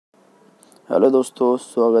Hello दोस्तों,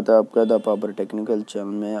 स्वागत है आपका द पावर टेक्निकल चैनल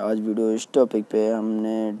में। आज वीडियो इस टॉपिक पे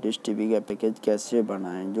हमने डिश टीवी का पैकेज कैसे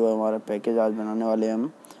बनाएं। जो हमारा पैकेज आज बनाने वाले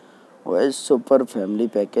हम वो है सुपर फैमिली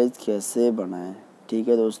पैकेज कैसे बनाएं। ठीक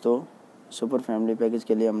है दोस्तों, सुपर फैमिली पैकेज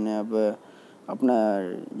के लिए हमने अब अपना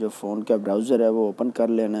जो फ़ोन का ब्राउज़र है वो ओपन कर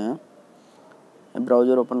लेना है।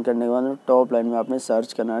 ब्राउज़र ओपन करने के बाद टॉप लाइन में आपने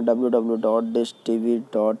सर्च करना है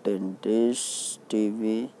www.dishtv.in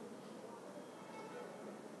dishtv.in।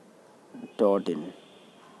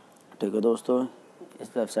 ठीक है दोस्तों, इस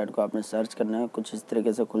वेबसाइट को आपने सर्च करना है। कुछ इस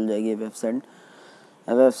तरीके से खुल जाएगी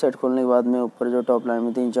वेबसाइट खुलने के बाद में ऊपर जो टॉप लाइन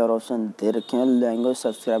में 3-4 ऑप्शन दे रखे हैं। लैंग्वेज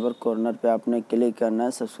सब्सक्राइबर कॉर्नर पे आपने क्लिक करना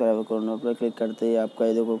है। सब्सक्राइबर कॉर्नर पे क्लिक करते ही आपका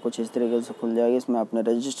ये देखो कुछ इस तरीके से खुल जाएगी। इसमें आपने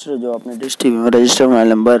रजिस्टर जो आपने डिश टीवी में रजिस्टर मोबाइल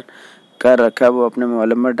नंबर कर रखा है वो अपने मोबाइल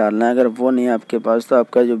नंबर डालना है। अगर वो नहीं है आपके पास तो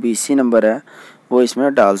आपका जो BC नंबर है वो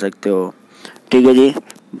इसमें डाल सकते हो। ठीक है जी,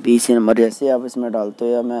 BC नंबर जैसे आप इसमें डालते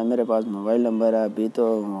हो, या मेरे पास मोबाइल नंबर है अभी तो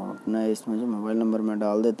अपना इसमें जो मोबाइल नंबर मैं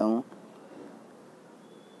डाल देता हूँ।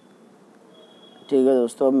 ठीक है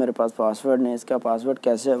दोस्तों, अब मेरे पास पासवर्ड नहीं है। इसका पासवर्ड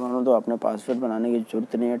कैसे बनाऊँ, तो आपने पासवर्ड बनाने की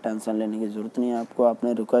ज़रूरत नहीं है, टेंशन लेने की ज़रूरत नहीं है आपको।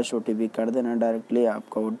 आपने रिक्वेस्ट OTP कर देना डायरेक्टली,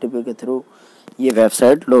 आपका OTP के थ्रू ये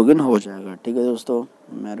वेबसाइट लॉगिन हो जाएगा। ठीक है दोस्तों,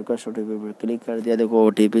 मैं रिक्वेस्ट OTP पर क्लिक कर दिया। देखो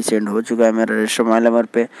OTP सेंड हो चुका है मेरे रजिस्टर मोबाइल नंबर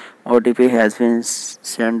पे। OTP has been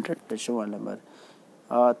send register mobile number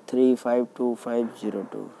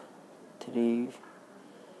 352502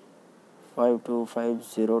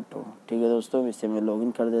 352502। ठीक है दोस्तों, इसे मैं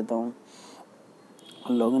लॉगिन कर देता हूँ।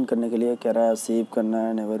 लॉगिन करने के लिए कह रहा है सेव करना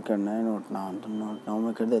है, नेवर करना है, नोट नाउ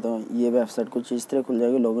में कर देता हूँ। ये वेबसाइट कुछ इस तरह खुल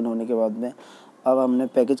जाएगी लॉगिन होने के बाद में। अब हमने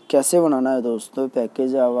पैकेज कैसे बनाना है दोस्तों,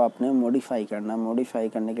 पैकेज अब आपने मॉडिफाई करना है। मॉडिफाई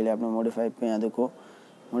करने के लिए आपने मॉडिफाई पे यहाँ देखो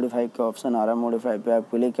मॉडिफाई का ऑप्शन आ रहा है। मॉडिफाई पे आप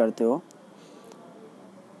क्लिक करते हो।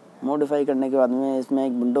 मॉडिफाई करने के बाद में इसमें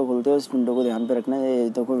एक विंडो खुलती है, उस विंडो को ध्यान पे रखना है। ये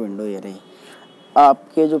देखो विंडो ये रही।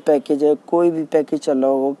 आपके जो पैकेज है, कोई भी पैकेज चल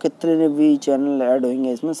रहा हो, कितने भी चैनल ऐड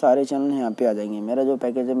होंगे इसमें, सारे चैनल यहाँ पे आ जाएंगे। मेरा जो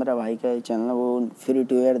पैकेज है, मेरा भाई का चैनल है, वो फ्री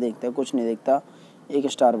टू एयर देखता है, कुछ नहीं देखता। एक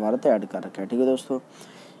स्टार भारत ऐड कर रखा है। ठीक है दोस्तों,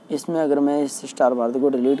 इसमें अगर मैं इस स्टार भारत को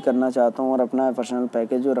डिलीट करना चाहता हूँ और अपना पर्सनल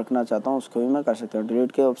पैकेज जो रखना चाहता हूँ उसको भी मैं कर सकता हूँ।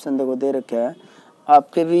 डिलीट के ऑप्शन देखो दे रखे है।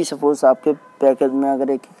 आपके भी सपोज आपके पैकेज में अगर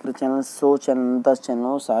एक चैनल 100 चैनल 10 चैनल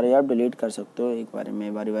हो, सारे आप डिलीट कर सकते हो एक बार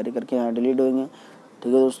में, बारी करके यहाँ डिलीट होंगे। ठीक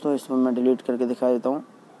है दोस्तों, इसमें मैं डिलीट करके दिखा देता हूँ।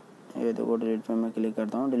 ये देखो डिलीट पे मैं क्लिक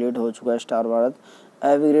करता हूँ, डिलीट हो चुका है स्टार भारत।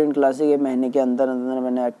 एवरग्रीन क्लासिक ये महीने के अंदर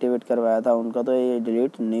मैंने एक्टिवेट करवाया था उनका, तो ये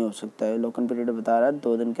डिलीट नहीं हो सकता है। लोकन पीरियड बता रहा है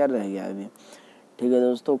 2 दिन का रह गया है अभी। ठीक है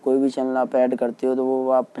दोस्तों, कोई भी चैनल आप ऐड करते हो तो वो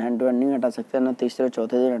आप हैंड टू हैंड नहीं हटा सकते, ना तीसरे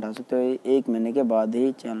चौथे दिन हटा सकते हो। 1 महीने के बाद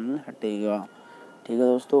ही चैनल हटेगा। ठीक है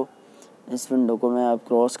दोस्तों, इस विंडो को मैं अब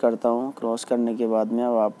क्रॉस करता हूँ। क्रॉस करने के बाद में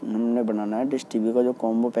अब हमने बनाना है डिश टीवी का जो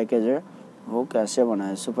कॉम्बो पैकेज है वो कैसे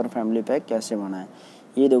बनाए, सुपर फैमिली पैक कैसे बनाए।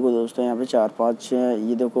 ये देखो दोस्तों, यहाँ पे 4-5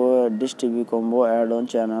 ये देखो dish TV combo add on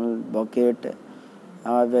channel bucket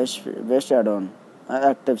waste add on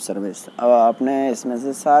active service. अब आपने इसमें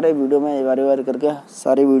से सारे वीडियो में बारी करके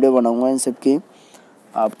सारी वीडियो बनाऊंगा इन सब की।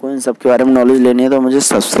 आपको इन सब के बारे में नॉलेज लेनी है तो मुझे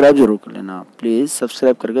सब्सक्राइब जरूर कर लेना। प्लीज़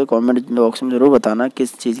सब्सक्राइब करके कमेंट बॉक्स में ज़रूर बताना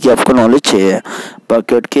किस चीज़ की आपको नॉलेज चाहिए,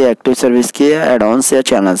 बकेट की, एक्टिव सर्विस की, या एड ऑन्स या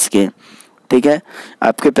चैनल्स की। ठीक है,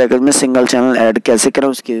 आपके पैकेज में सिंगल चैनल ऐड कैसे करें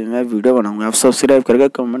उसकी मैं वीडियो बनाऊंगा। आप सब्सक्राइब करके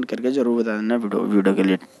कमेंट करके ज़रूर बता देना वीडियो के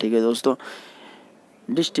लिए। ठीक है दोस्तों,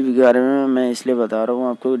 डिश टीवी के बारे में मैं इसलिए बता रहा हूँ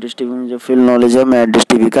आपको, डिश टीवी में जो फुल नॉलेज है, मैं डिश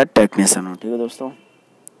टीवी का टेक्नीशियन हूँ। ठीक है दोस्तों,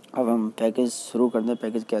 अब हम पैकेज शुरू करते हैं।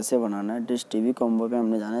 पैकेज कैसे बनाना है, डिश टीवी कॉम्बो पे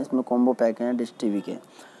हमने जाना है। इसमें कॉम्बो पैक हैं डिश टीवी के,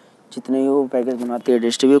 जितने ही वो पैकेज बनाती है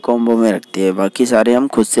डिश टीवी कॉम्बो में रखती है, बाकी सारे हम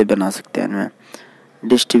खुद से बना सकते हैं इनमें।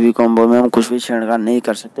 डिश टीवी कॉम्बो में हम कुछ भी छेड़छाड़ नहीं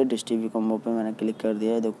कर सकते। डिश टीवी कॉम्बो पे मैंने क्लिक कर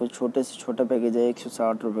दिया है। देखो छोटे से छोटा पैकेज है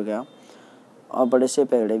 160 रुपये का, और बड़े से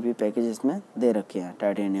बड़े भी पैकेज इसमें दे रखे हैं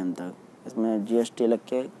टाइटेनियम तक। इसमें GST लग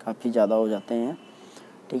के काफ़ी ज़्यादा हो जाते हैं।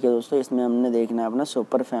 ठीक है दोस्तों, इसमें हमने देखना है अपना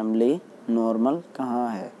सुपर फैमिली नॉर्मल कहाँ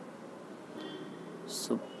है,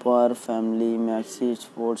 super family maxi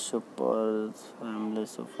sports super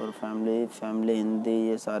family family Hindi,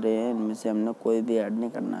 ये सारे हैं। इनमें से हमने कोई भी ऐड नहीं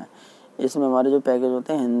करना है। इसमें हमारे जो पैकेज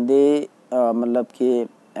होते हैं हिंदी मतलब कि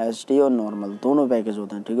HD और नॉर्मल दोनों पैकेज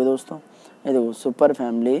होते हैं। ठीक है दोस्तों, ये देखो सुपर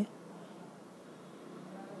फैमिली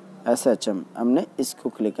SHM, हमने इसको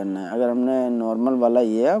क्लिक करना है। अगर हमने नॉर्मल वाला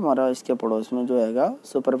ये है हमारा, इसके पड़ोस में जो हैगा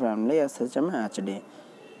सुपर फैमिली SHM HD,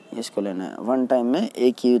 इसको लेना है। एक टाइम में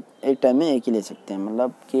एक ही ले सकते हैं,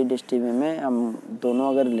 मतलब कि डिश टीवी में हम दोनों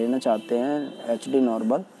अगर लेना चाहते हैं HD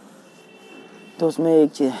नॉर्मल, तो उसमें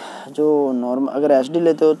एक चीज़ जो नॉर्मल, अगर HD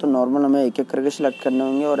लेते हो तो नॉर्मल हमें एक करके सिलेक्ट करने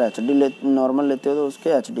होंगे, और नॉर्मल लेते हो तो उसके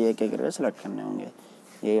HD एक करके सिलेक्ट करने होंगे।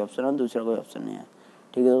 यही ऑप्शन है, दूसरा कोई ऑप्शन नहीं है।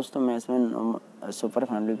 ठीक है दोस्तों, मैं इसमें सुपर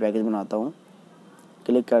फैमिली पैकेज बनाता हूँ।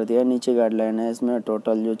 क्लिक कर दिया, नीचे गाइडलाइन है, इसमें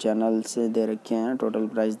टोटल जो चैनल्स दे रखे हैं, टोटल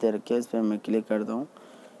प्राइस दे रखे हैं, इस पर मैं क्लिक करता हूँ।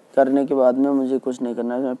 करने के बाद में मुझे कुछ नहीं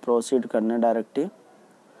करना है, इसमें प्रोसीड करना है डायरेक्टली।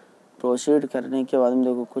 प्रोसीड करने के बाद में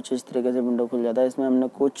देखो कुछ इस तरीके से विंडो खुल जाता है। इसमें हमने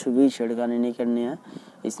कुछ भी छेड़खानी नहीं करनी है।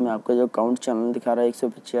 इसमें आपका जो काउंट चैनल दिखा रहा है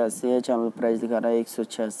 185 है, चैनल प्राइस दिखा रहा है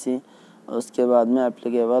 186। उसके बाद में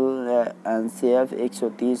एप्लीकेबल NCF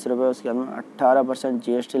 130 रुपये। उसके बाद में 18%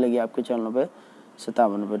 GST लगी आपके चैनलों पे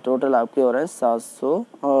 57 रुपये। टोटल आपके हो रहे हैं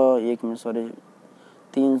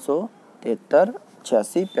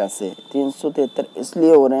 373 पैसे। 373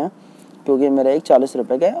 इसलिए हो रहे हैं क्योंकि मेरा एक 40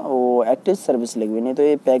 रुपये का वो एक्टिव सर्विस लगी हुई, नहीं तो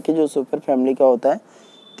ये पैकेज जो सुपर फैमिली का होता है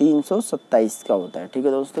 327 का होता है। ठीक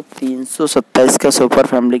है दोस्तों, 327 का सुपर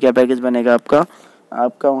फैमिली का पैकेज बनेगा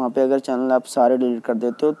आपका वहाँ पे अगर चैनल आप सारे डिलीट कर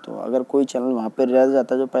देते हो तो अगर कोई चैनल वहाँ पे रह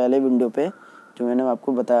जाता है जो पहले विंडो पे जो मैंने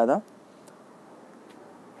आपको बताया था,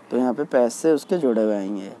 तो यहाँ पे पैसे उसके जुड़े हुए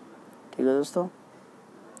आएंगे। ठीक है दोस्तों,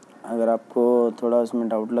 अगर आपको थोड़ा उसमें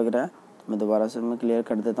डाउट लग रहा है तो मैं दोबारा से मैं क्लियर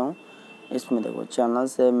कर देता हूँ। इसमें देखो चैनल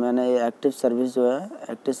से मैंने एक्टिव सर्विस जो है,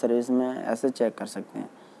 एक्टिव सर्विस में ऐसे चेक कर सकते हैं।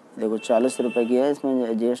 देखो 40 रुपये की है,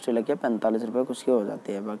 इसमें GST लगे 45 रुपये कुछ की हो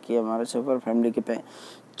जाती है। बाकी हमारे सुपर फैमिली के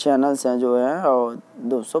चैनल्स हैं जो है और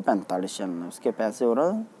 245 चैनल, उसके पैसे हो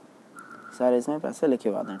रहा सारे इसमें पैसे लिखे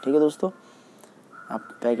हुए हैं। ठीक है दोस्तों, आप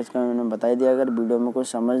पैकेज का मैंने बता दिया। अगर वीडियो में कुछ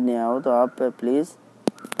समझ नहीं आया हो तो आप प्लीज़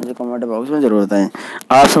मुझे कमेंट बॉक्स में ज़रूर बताएं।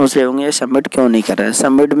 आप समझ रहे होंगे सबमिट क्यों नहीं कर रहा है।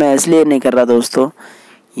 सबमिट मैं इसलिए नहीं कर रहा दोस्तों,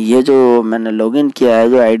 ये जो मैंने लॉगिन किया है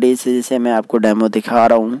जो आईडी से जिसे मैं आपको डेमो दिखा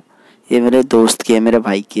रहा हूँ, ये मेरे दोस्त की है, मेरे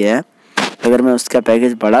भाई की है। अगर मैं उसका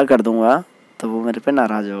पैकेज बड़ा कर दूंगा तो वो मेरे पे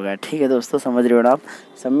नाराज़ होगा। ठीक है दोस्तों, समझ रहे हो ना आप।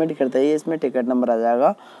 सबमिट करते ही इसमें टिकट नंबर आ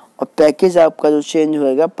जाएगा और पैकेज आपका जो चेंज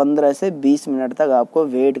होएगा 15 से 20 मिनट तक आपको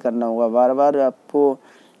वेट करना होगा। बार बार आपको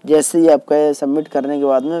जैसे ही आपका सबमिट करने के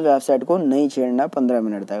बाद में वेबसाइट को नहीं छेड़ना 15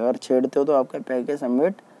 मिनट तक। अगर छेड़ते हो तो आपका पैकेज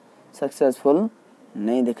सबमिट सक्सेसफुल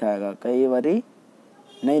नहीं दिखाएगा, कई बारी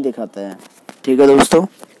नहीं दिखाता है। ठीक है दोस्तों,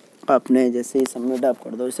 आपने जैसे ही सबमिट आप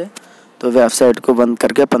कर दो इसे तो वेबसाइट को बंद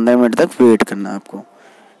करके 15 मिनट तक वेट करना है आपको।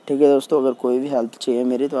 ठीक है दोस्तों, अगर कोई भी हेल्प चाहिए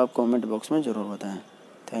मेरी तो आप कमेंट बॉक्स में ज़रूर बताएं।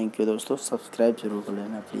 थैंक यू दोस्तों, सब्सक्राइब जरूर कर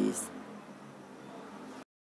लेना प्लीज़।